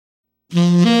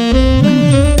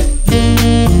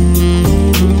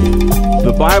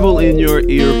Bible in Your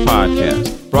Ear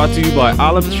podcast, brought to you by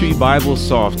Olive Tree Bible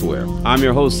Software. I'm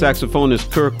your host,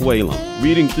 saxophonist Kirk Whalum,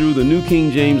 reading through the New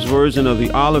King James Version of the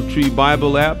Olive Tree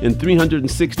Bible app in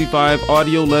 365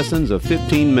 audio lessons of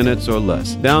 15 minutes or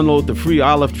less. Download the free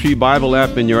Olive Tree Bible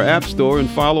app in your app store and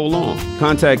follow along.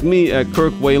 Contact me at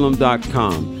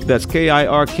kirkwhalum.com. That's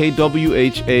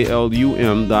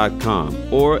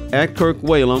KIRKWHALUM.com, or at Kirk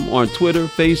Whalum on Twitter,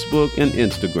 Facebook, and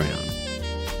Instagram.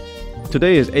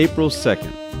 Today is April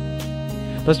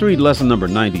 2nd. Let's read lesson number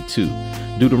 92.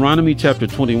 Deuteronomy chapter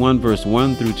 21, verse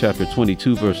 1 through chapter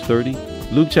 22, verse 30.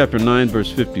 Luke chapter 9,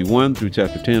 verse 51 through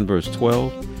chapter 10, verse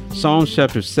 12. Psalms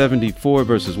chapter 74,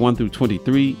 verses 1 through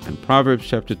 23, and Proverbs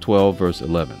chapter 12, verse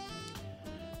 11.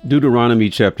 Deuteronomy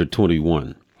chapter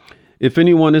 21. If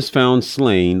anyone is found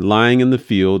slain, lying in the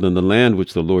field in the land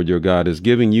which the Lord your God is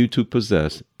giving you to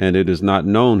possess, and it is not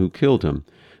known who killed him,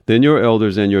 then your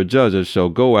elders and your judges shall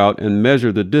go out and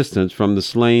measure the distance from the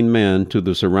slain man to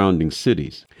the surrounding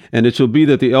cities. And it shall be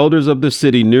that the elders of the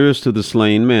city nearest to the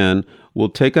slain man will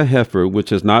take a heifer which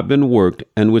has not been worked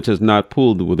and which has not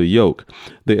pulled with a yoke.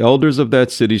 The elders of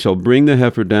that city shall bring the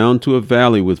heifer down to a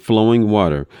valley with flowing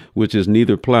water, which is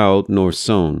neither plowed nor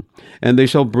sown. And they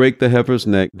shall break the heifer's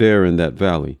neck there in that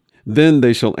valley. Then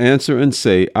they shall answer and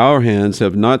say, Our hands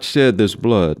have not shed this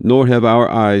blood, nor have our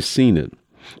eyes seen it.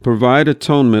 Provide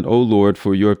atonement, O Lord,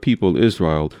 for your people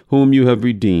Israel, whom you have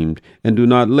redeemed, and do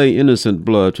not lay innocent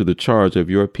blood to the charge of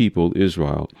your people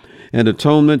Israel. And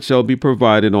atonement shall be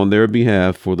provided on their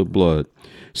behalf for the blood.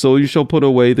 So you shall put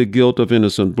away the guilt of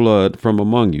innocent blood from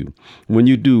among you, when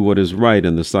you do what is right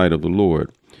in the sight of the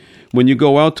Lord. When you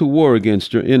go out to war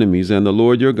against your enemies, and the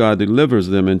Lord your God delivers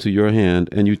them into your hand,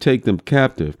 and you take them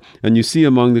captive, and you see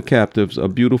among the captives a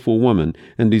beautiful woman,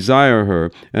 and desire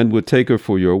her, and would take her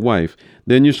for your wife,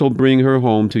 then you shall bring her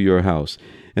home to your house,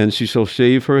 and she shall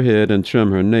shave her head and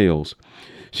trim her nails.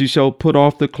 She shall put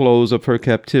off the clothes of her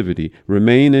captivity,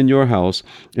 remain in your house,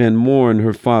 and mourn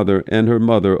her father and her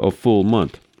mother a full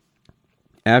month.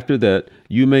 After that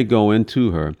you may go in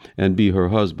to her, and be her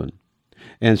husband,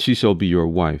 and she shall be your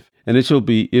wife. And it shall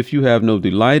be, if you have no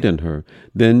delight in her,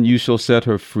 then you shall set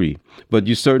her free. But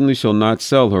you certainly shall not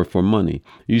sell her for money.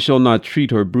 You shall not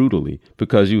treat her brutally,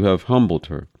 because you have humbled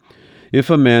her. If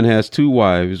a man has two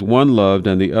wives, one loved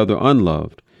and the other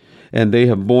unloved, and they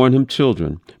have borne him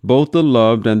children, both the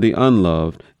loved and the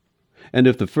unloved, and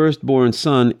if the firstborn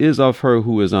son is of her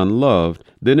who is unloved,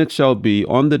 then it shall be,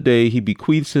 on the day he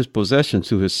bequeaths his possession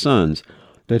to his sons,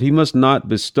 that he must not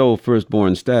bestow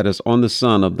firstborn status on the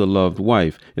son of the loved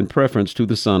wife in preference to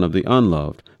the son of the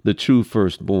unloved, the true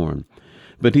firstborn.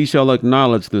 But he shall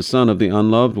acknowledge the son of the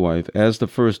unloved wife as the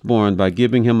firstborn by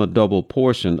giving him a double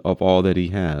portion of all that he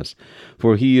has.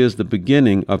 For he is the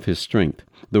beginning of his strength.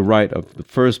 The right of the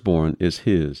firstborn is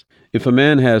his. If a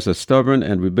man has a stubborn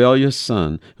and rebellious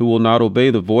son who will not obey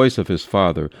the voice of his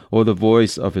father or the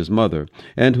voice of his mother,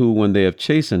 and who, when they have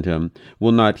chastened him,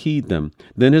 will not heed them,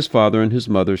 then his father and his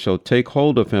mother shall take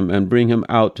hold of him and bring him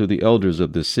out to the elders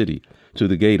of the city, to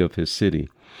the gate of his city.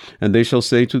 And they shall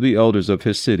say to the elders of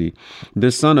his city,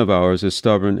 This son of ours is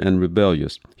stubborn and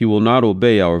rebellious. He will not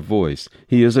obey our voice.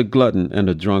 He is a glutton and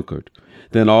a drunkard.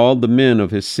 Then all the men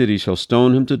of his city shall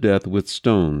stone him to death with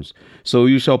stones. So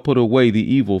you shall put away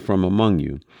the evil from among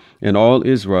you, and all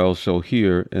Israel shall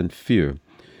hear and fear.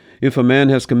 If a man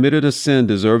has committed a sin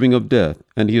deserving of death,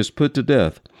 and he is put to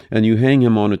death, and you hang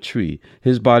him on a tree,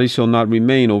 his body shall not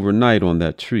remain overnight on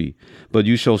that tree, but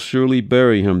you shall surely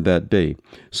bury him that day,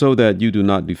 so that you do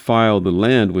not defile the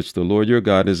land which the Lord your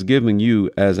God is giving you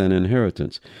as an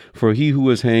inheritance. For he who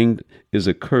is hanged is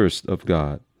accursed of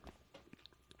God.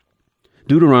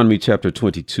 Deuteronomy chapter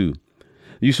 22.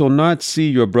 You shall not see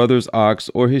your brother's ox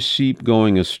or his sheep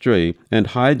going astray, and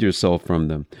hide yourself from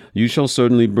them. You shall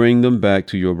certainly bring them back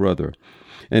to your brother.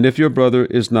 And if your brother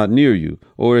is not near you,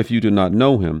 or if you do not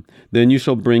know him, then you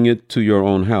shall bring it to your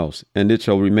own house, and it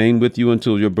shall remain with you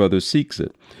until your brother seeks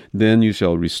it. Then you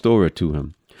shall restore it to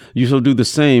him. You shall do the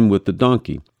same with the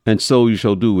donkey, and so you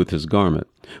shall do with his garment.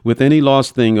 With any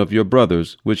lost thing of your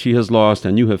brother's, which he has lost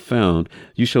and you have found,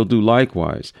 you shall do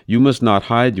likewise. You must not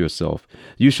hide yourself.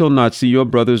 You shall not see your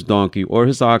brother's donkey or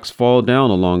his ox fall down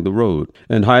along the road,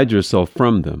 and hide yourself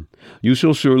from them. You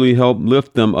shall surely help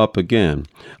lift them up again.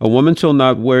 A woman shall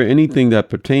not wear anything that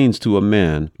pertains to a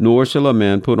man, nor shall a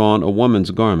man put on a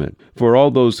woman's garment, for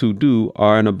all those who do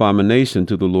are an abomination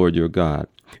to the Lord your God.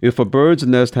 If a bird's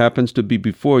nest happens to be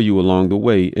before you along the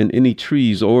way, in any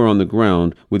trees or on the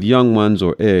ground, with young ones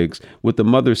or eggs, with the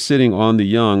mother sitting on the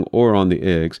young or on the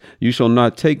eggs, you shall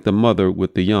not take the mother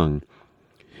with the young.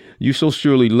 You shall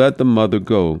surely let the mother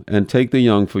go, and take the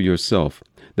young for yourself,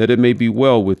 that it may be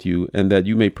well with you, and that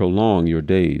you may prolong your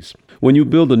days. When you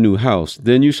build a new house,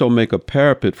 then you shall make a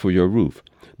parapet for your roof,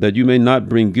 that you may not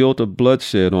bring guilt of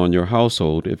bloodshed on your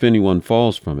household if anyone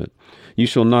falls from it. You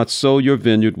shall not sow your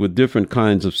vineyard with different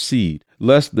kinds of seed,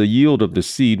 lest the yield of the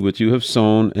seed which you have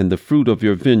sown and the fruit of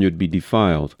your vineyard be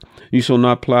defiled. You shall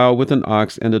not plow with an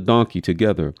ox and a donkey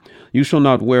together. You shall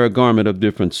not wear a garment of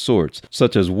different sorts,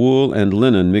 such as wool and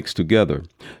linen mixed together.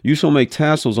 You shall make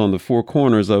tassels on the four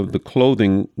corners of the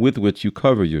clothing with which you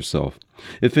cover yourself.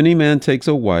 If any man takes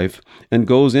a wife and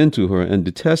goes into her and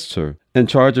detests her, and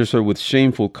charges her with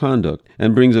shameful conduct,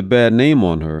 and brings a bad name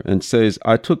on her, and says,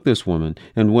 I took this woman,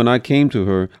 and when I came to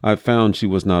her, I found she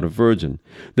was not a virgin.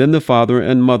 Then the father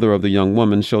and mother of the young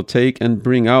woman shall take and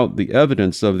bring out the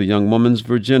evidence of the young woman's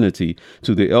virginity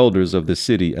to the elders of the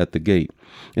city at the gate.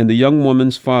 And the young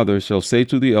woman's father shall say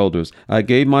to the elders, I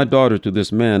gave my daughter to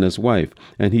this man as wife,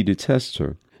 and he detests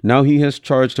her. Now he has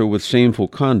charged her with shameful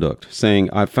conduct, saying,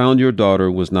 I found your daughter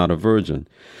was not a virgin.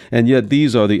 And yet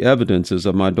these are the evidences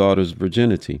of my daughter's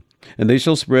virginity. And they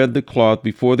shall spread the cloth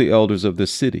before the elders of the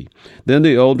city. Then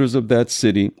the elders of that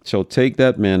city shall take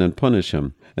that man and punish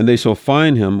him. And they shall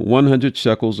fine him 100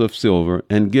 shekels of silver,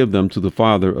 and give them to the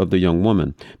father of the young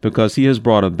woman, because he has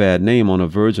brought a bad name on a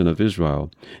virgin of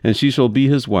Israel. And she shall be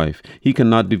his wife. He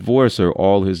cannot divorce her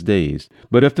all his days.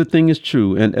 But if the thing is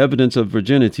true, and evidence of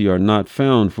virginity are not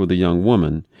found for the young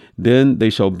woman, then they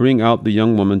shall bring out the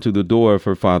young woman to the door of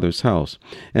her father's house.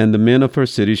 And the men of her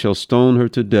city shall stone her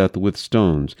to death with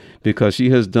stones, because she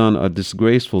has done a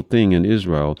disgraceful thing in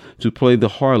Israel, to play the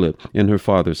harlot in her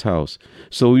father's house.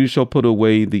 So you shall put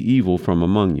away the evil from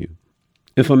among you.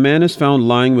 If a man is found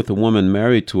lying with a woman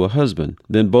married to a husband,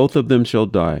 then both of them shall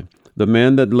die, the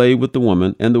man that lay with the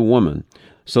woman and the woman.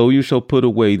 So you shall put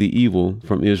away the evil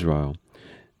from Israel.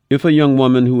 If a young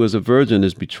woman who is a virgin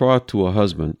is betrothed to a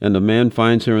husband, and a man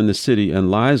finds her in the city and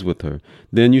lies with her,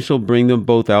 then you shall bring them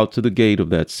both out to the gate of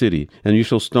that city, and you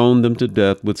shall stone them to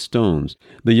death with stones.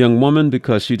 The young woman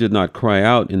because she did not cry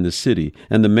out in the city,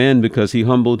 and the man because he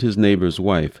humbled his neighbor's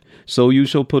wife. So you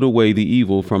shall put away the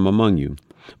evil from among you.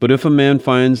 But if a man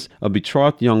finds a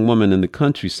betrothed young woman in the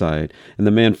countryside, and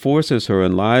the man forces her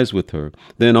and lies with her,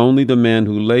 then only the man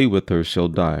who lay with her shall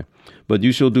die. But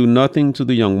you shall do nothing to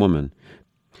the young woman.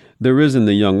 There is in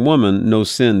the young woman no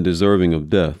sin deserving of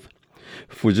death.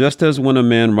 For just as when a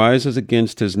man rises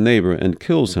against his neighbor and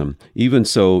kills him, even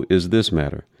so is this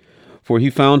matter. For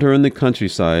he found her in the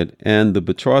countryside, and the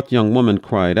betrothed young woman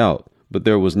cried out, but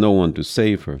there was no one to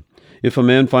save her. If a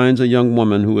man finds a young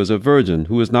woman who is a virgin,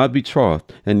 who is not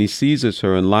betrothed, and he seizes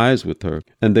her and lies with her,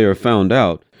 and they are found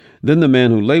out, then the man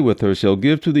who lay with her shall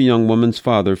give to the young woman's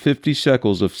father 50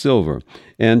 shekels of silver,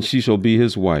 and she shall be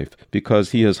his wife,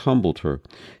 because he has humbled her.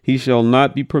 He shall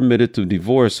not be permitted to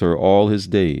divorce her all his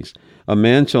days. A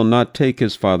man shall not take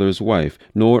his father's wife,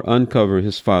 nor uncover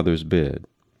his father's bed.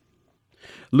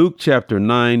 Luke chapter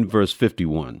 9, verse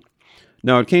 51.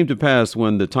 Now it came to pass,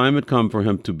 when the time had come for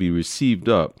him to be received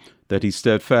up, that he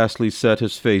steadfastly set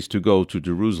his face to go to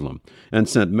Jerusalem, and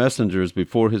sent messengers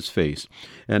before his face.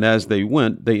 And as they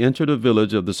went, they entered a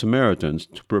village of the Samaritans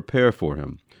to prepare for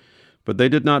him. But they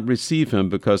did not receive him,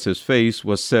 because his face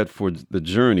was set for the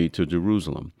journey to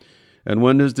Jerusalem. And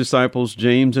when his disciples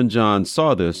James and John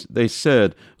saw this, they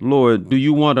said, Lord, do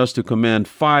you want us to command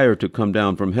fire to come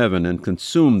down from heaven and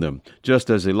consume them, just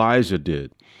as Elijah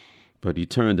did? But he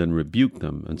turned and rebuked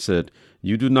them, and said,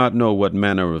 You do not know what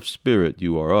manner of spirit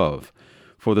you are of.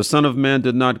 For the Son of Man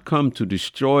did not come to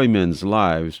destroy men's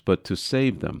lives, but to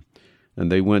save them.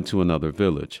 And they went to another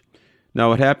village.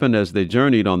 Now it happened as they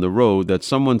journeyed on the road, that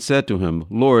someone said to him,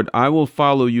 Lord, I will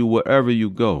follow you wherever you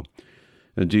go.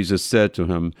 And Jesus said to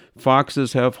him,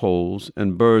 Foxes have holes,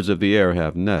 and birds of the air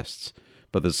have nests,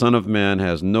 but the Son of Man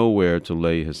has nowhere to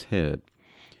lay his head.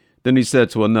 Then he said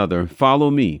to another,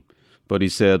 Follow me. But he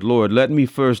said, Lord, let me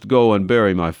first go and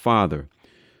bury my father.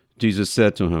 Jesus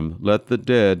said to him, Let the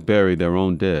dead bury their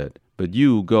own dead, but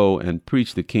you go and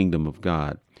preach the kingdom of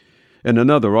God. And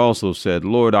another also said,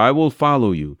 Lord, I will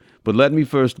follow you, but let me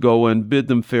first go and bid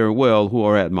them farewell who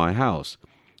are at my house.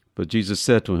 But Jesus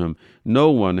said to him,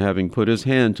 No one, having put his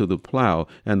hand to the plow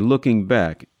and looking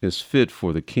back, is fit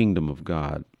for the kingdom of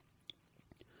God.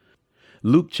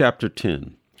 Luke chapter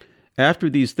 10. After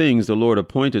these things the Lord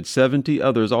appointed 70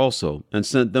 others also, and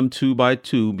sent them 2 by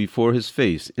 2 before his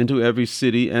face into every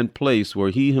city and place where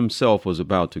he himself was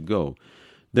about to go.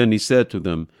 Then he said to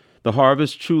them, The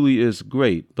harvest truly is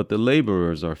great, but the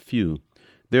laborers are few.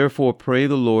 Therefore pray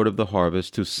the Lord of the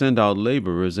harvest to send out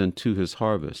laborers into his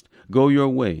harvest. Go your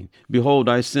way. Behold,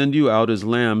 I send you out as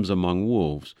lambs among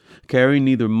wolves. Carry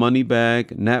neither money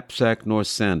bag, knapsack, nor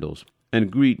sandals,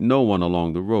 and greet no one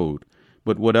along the road.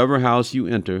 But whatever house you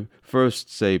enter,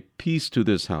 first say, Peace to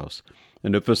this house.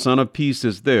 And if a son of peace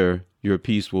is there, your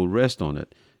peace will rest on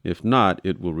it. If not,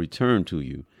 it will return to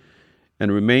you.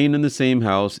 And remain in the same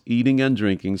house, eating and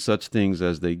drinking such things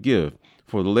as they give,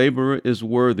 for the laborer is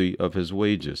worthy of his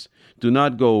wages. Do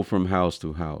not go from house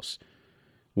to house.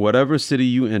 Whatever city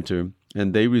you enter,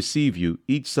 and they receive you,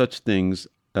 eat such things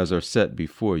as are set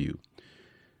before you.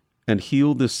 And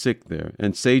heal the sick there,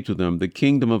 and say to them, The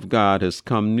kingdom of God has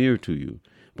come near to you.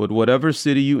 But whatever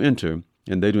city you enter,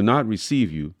 and they do not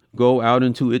receive you, go out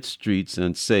into its streets,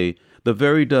 and say, The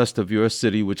very dust of your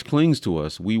city which clings to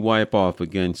us, we wipe off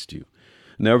against you.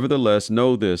 Nevertheless,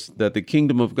 know this, that the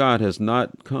kingdom of God has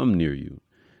not come near you.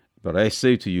 But I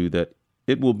say to you that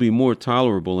it will be more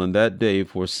tolerable in that day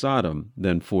for Sodom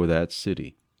than for that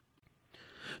city.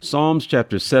 Psalms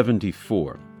chapter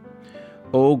 74.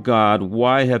 O God,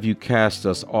 why have you cast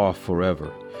us off forever?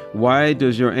 Why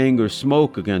does your anger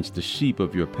smoke against the sheep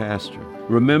of your pasture?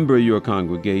 Remember your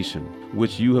congregation,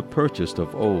 which you have purchased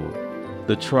of old,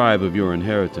 the tribe of your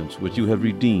inheritance, which you have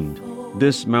redeemed,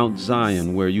 this Mount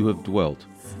Zion where you have dwelt.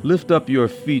 Lift up your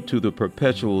feet to the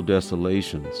perpetual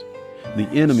desolations. The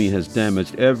enemy has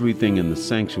damaged everything in the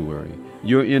sanctuary.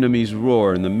 Your enemies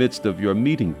roar in the midst of your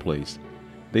meeting place.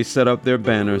 They set up their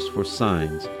banners for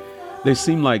signs. They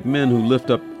seem like men who lift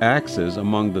up axes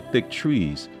among the thick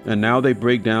trees, and now they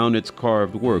break down its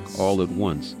carved work all at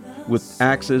once. With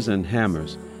axes and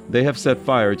hammers, they have set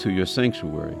fire to your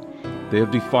sanctuary. They have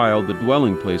defiled the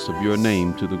dwelling place of your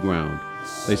name to the ground.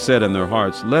 They said in their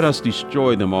hearts, Let us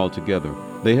destroy them altogether.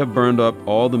 They have burned up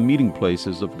all the meeting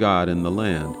places of God in the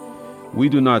land. We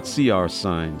do not see our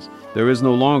signs. There is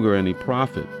no longer any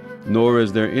prophet, nor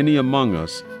is there any among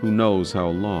us who knows how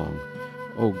long.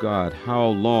 O God, how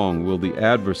long will the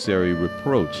adversary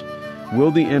reproach?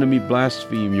 Will the enemy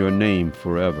blaspheme your name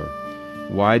forever?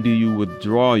 Why do you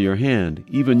withdraw your hand,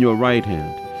 even your right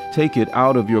hand? Take it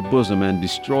out of your bosom and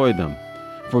destroy them.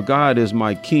 For God is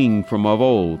my king from of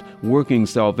old, working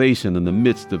salvation in the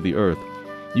midst of the earth.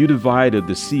 You divided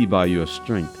the sea by your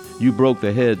strength. You broke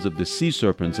the heads of the sea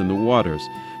serpents in the waters.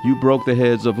 You broke the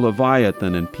heads of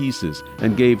Leviathan in pieces,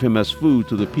 and gave him as food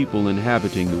to the people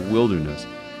inhabiting the wilderness.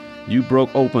 You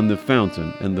broke open the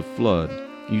fountain and the flood.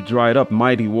 You dried up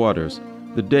mighty waters.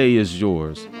 The day is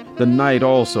yours. The night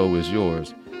also is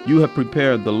yours. You have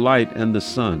prepared the light and the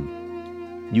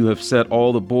sun. You have set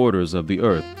all the borders of the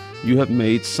earth. You have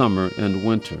made summer and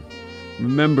winter.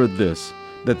 Remember this,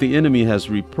 that the enemy has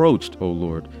reproached, O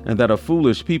Lord, and that a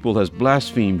foolish people has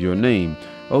blasphemed your name.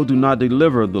 O do not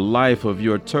deliver the life of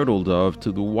your turtle dove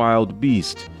to the wild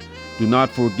beast. Do not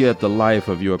forget the life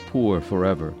of your poor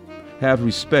forever. Have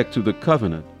respect to the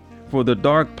covenant, for the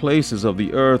dark places of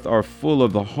the earth are full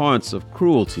of the haunts of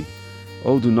cruelty.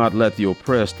 O do not let the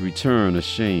oppressed return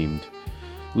ashamed.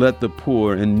 Let the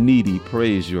poor and needy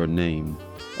praise your name.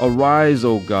 Arise,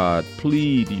 O God,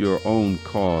 plead your own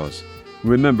cause.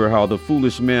 Remember how the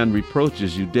foolish man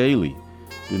reproaches you daily.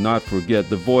 Do not forget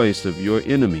the voice of your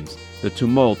enemies. The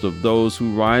tumult of those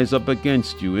who rise up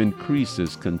against you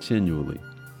increases continually.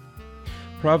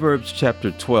 Proverbs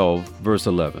chapter 12, verse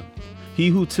 11. He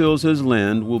who tills his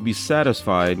land will be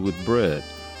satisfied with bread,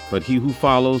 but he who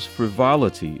follows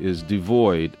frivolity is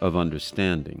devoid of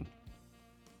understanding.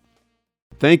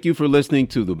 Thank you for listening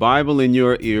to the Bible in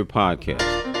Your Ear podcast.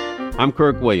 I'm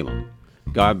Kirk Whalum.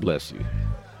 God bless you.